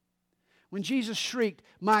Him. When Jesus shrieked,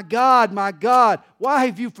 my God, why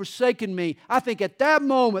have you forsaken me? I think at that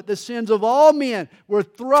moment the sins of all men were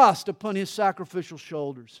thrust upon His sacrificial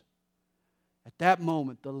shoulders. At that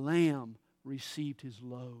moment the Lamb received His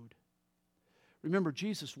load. Remember,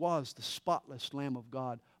 Jesus was the spotless Lamb of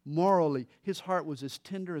God. Morally, His heart was as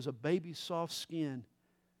tender as a baby's soft skin.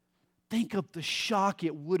 Think of the shock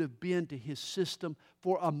it would have been to His system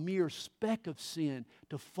for a mere speck of sin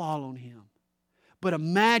to fall on Him. But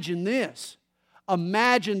imagine this.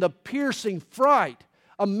 Imagine the piercing fright.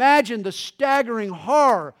 Imagine the staggering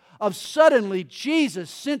horror of suddenly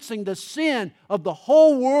Jesus sensing the sin of the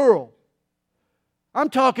whole world. I'm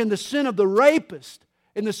talking the sin of the rapist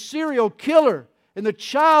and the serial killer and the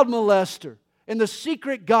child molester and the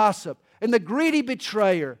secret gossip and the greedy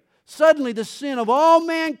betrayer. Suddenly the sin of all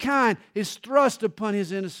mankind is thrust upon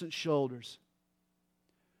His innocent shoulders.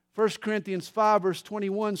 1 Corinthians 5 verse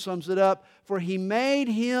 21 sums it up. For He made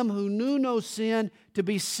Him who knew no sin to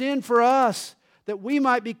be sin for us, that we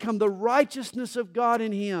might become the righteousness of God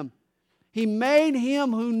in Him. He made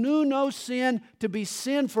Him who knew no sin to be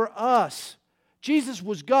sin for us. Jesus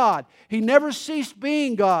was God. He never ceased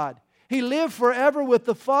being God. He lived forever with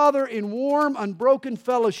the Father in warm, unbroken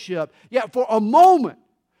fellowship. Yet for a moment,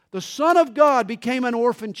 the Son of God became an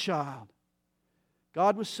orphan child.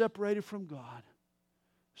 God was separated from God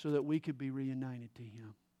so that we could be reunited to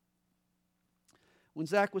Him. When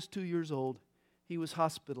Zach was 2 years old, he was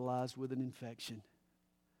hospitalized with an infection.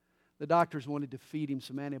 The doctors wanted to feed him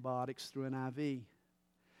some antibiotics through an IV.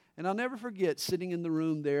 And I'll never forget sitting in the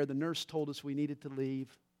room there, the nurse told us we needed to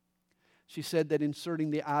leave. She said that inserting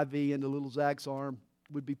the IV into little Zach's arm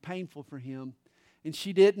would be painful for him. And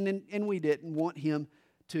she didn't, and we didn't want him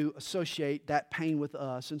to associate that pain with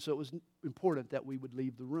us. And so it was important that we would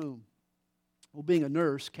leave the room. Well, being a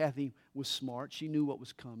nurse, Kathy was smart. She knew what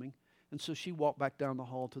was coming. And so she walked back down the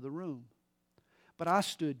hall to the room. But I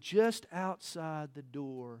stood just outside the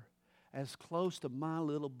door, as close to my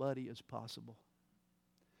little buddy as possible.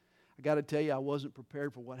 I got to tell you, I wasn't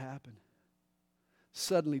prepared for what happened.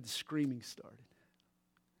 Suddenly the screaming started.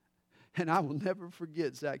 And I will never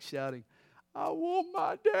forget Zach shouting, "I want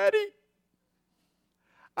my daddy!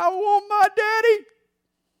 I want my daddy!"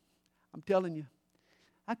 I'm telling you,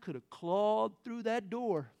 I could have clawed through that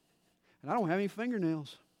door. And I don't have any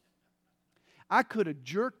fingernails. I could have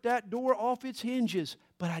jerked that door off its hinges,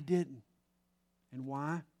 but I didn't. And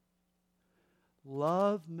why?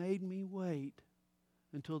 Love made me wait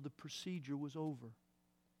until the procedure was over.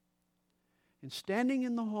 And standing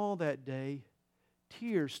in the hall that day,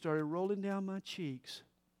 tears started rolling down my cheeks.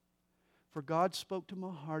 For God spoke to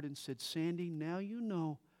my heart and said, "Sandy, now you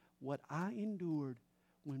know what I endured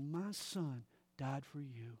when my son died for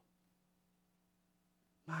you."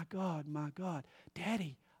 My God,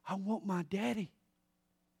 Daddy, I want my daddy.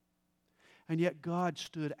 And yet God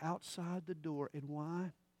stood outside the door. And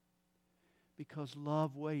why? Because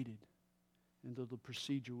love waited until the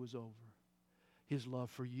procedure was over. His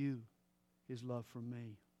love for you, His love for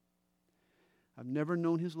me. I've never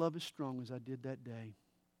known His love as strong as I did that day.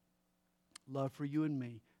 Love for you and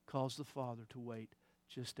me caused the Father to wait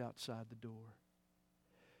just outside the door.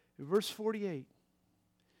 In verse 48,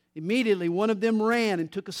 immediately one of them ran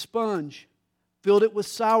and took a sponge, filled it with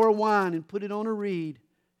sour wine, and put it on a reed,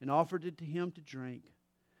 and offered it to him to drink.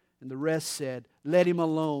 And the rest said, "Let him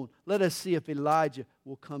alone. Let us see if Elijah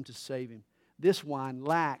will come to save him." This wine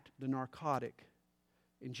lacked the narcotic.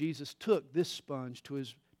 And Jesus took this sponge to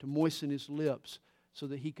moisten his lips so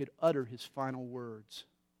that he could utter his final words.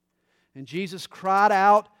 And Jesus cried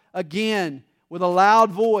out again with a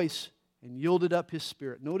loud voice and yielded up his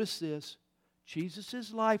spirit. Notice this.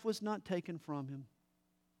 Jesus' life was not taken from him.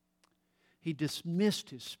 He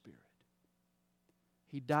dismissed his spirit.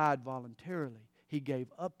 He died voluntarily. He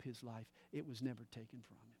gave up his life. It was never taken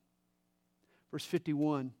from him. Verse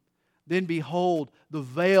 51, then behold, the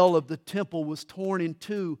veil of the temple was torn in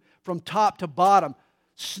two from top to bottom.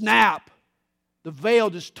 Snap! The veil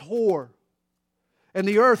just tore. And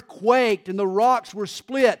the earth quaked and the rocks were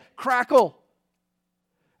split. Crackle!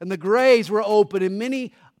 And the graves were opened and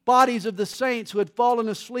many bodies of the saints who had fallen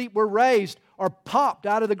asleep were raised or popped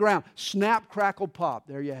out of the ground. Snap, crackle, pop.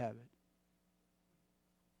 There you have it.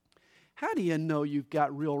 How do you know you've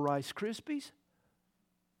got real Rice Krispies?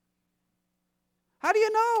 How do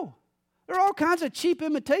you know? There are all kinds of cheap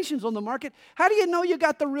imitations on the market. How do you know you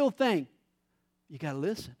got the real thing? You got to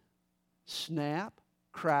listen. Snap,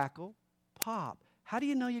 crackle, pop. How do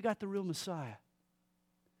you know you got the real Messiah?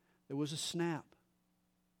 There was a snap.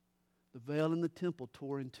 The veil in the temple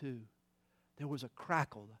tore in two. There was a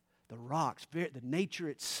crackle. The rocks, the nature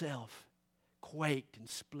itself quaked and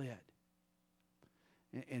split.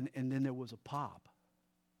 And then there was a pop.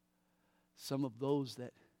 Some of those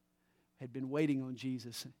that had been waiting on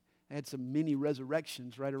Jesus had some mini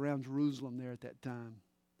resurrections right around Jerusalem there at that time.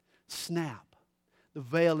 Snap. The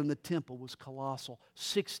veil in the temple was colossal,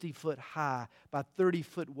 60 foot high, by 30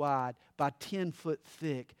 foot wide, by 10 foot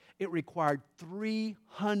thick. It required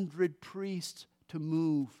 300 priests to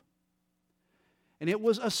move. And it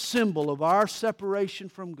was a symbol of our separation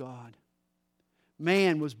from God.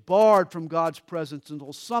 Man was barred from God's presence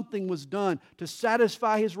until something was done to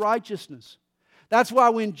satisfy His righteousness. That's why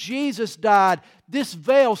when Jesus died, this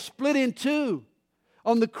veil split in two.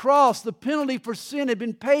 On the cross, the penalty for sin had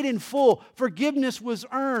been paid in full. Forgiveness was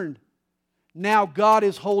earned. Now God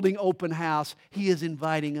is holding open house. He is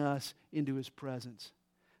inviting us into His presence.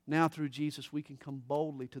 Now through Jesus, we can come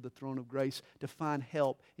boldly to the throne of grace to find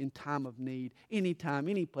help in time of need. Anytime,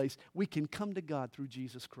 any place, we can come to God through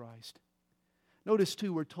Jesus Christ. Notice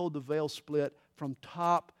too, we're told the veil split from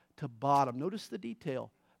top to bottom. Notice the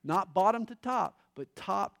detail. Not bottom to top, but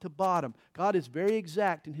top to bottom. God is very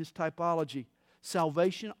exact in His typology.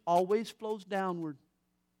 Salvation always flows downward,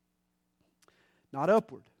 not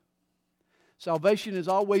upward. Salvation is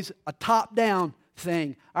always a top-down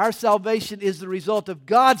thing. Our salvation is the result of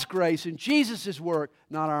God's grace and Jesus' work,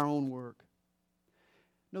 not our own work.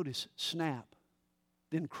 Notice, snap,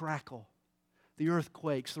 then crackle. The earth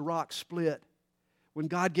quakes, the rocks split. When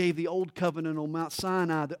God gave the old covenant on Mount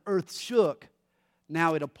Sinai, the earth shook.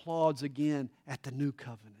 Now it applauds again at the new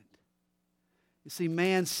covenant. You see,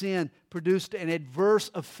 man's sin produced an adverse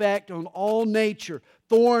effect on all nature.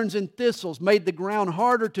 Thorns and thistles made the ground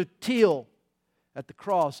harder to till. At the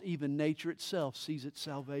cross, even nature itself sees its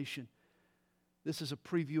salvation. This is a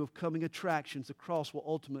preview of coming attractions. The cross will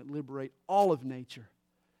ultimately liberate all of nature.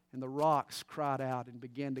 And the rocks cried out and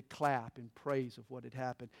began to clap in praise of what had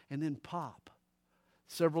happened. And then pop.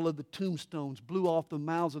 Several of the tombstones blew off the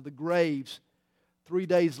mouths of the graves. 3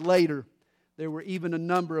 days later, there were even a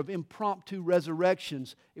number of impromptu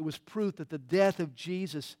resurrections. It was proof that the death of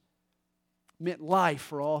Jesus meant life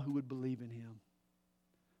for all who would believe in Him.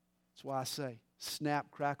 That's why I say,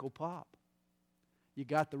 snap, crackle, pop. You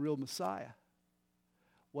got the real Messiah.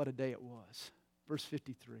 What a day it was. Verse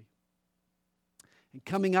 53. And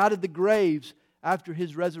coming out of the graves after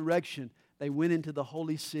His resurrection, they went into the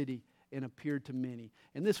holy city and appeared to many.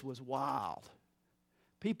 And this was wild.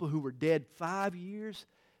 People who were dead 5 years,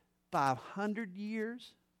 500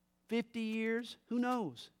 years, 50 years, who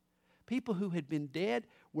knows? People who had been dead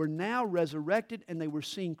were now resurrected and they were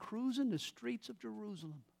seen cruising the streets of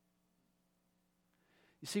Jerusalem.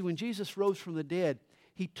 You see, when Jesus rose from the dead,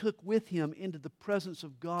 He took with Him into the presence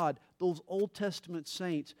of God those Old Testament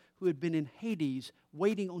saints who had been in Hades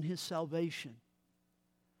waiting on His salvation.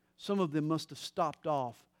 Some of them must have stopped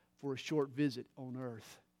off for a short visit on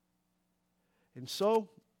earth. And so,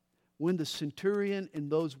 when the centurion and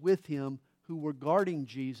those with him who were guarding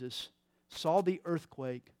Jesus saw the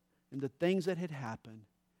earthquake and the things that had happened,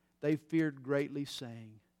 they feared greatly,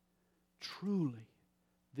 saying, "Truly,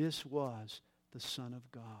 this was the Son of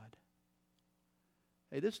God."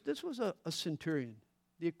 Hey, this was a centurion,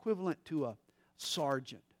 the equivalent to a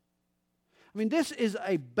sergeant. I mean, this is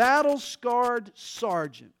a battle-scarred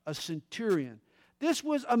sergeant, a centurion. This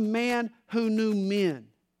was a man who knew men.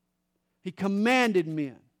 He commanded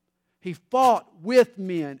men. He fought with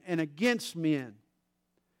men and against men.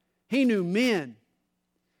 He knew men,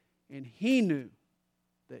 and he knew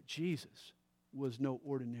that Jesus was no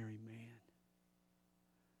ordinary man.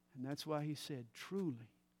 And that's why he said, "Truly,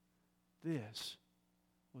 this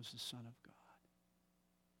was the Son of God."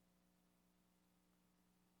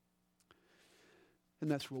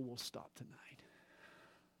 And that's where we'll stop tonight.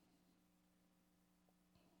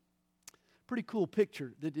 Pretty cool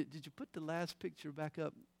picture. Did you put the last picture back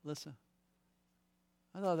up, Lissa?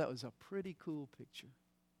 I thought that was a pretty cool picture.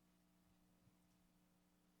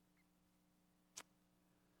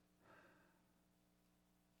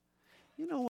 You know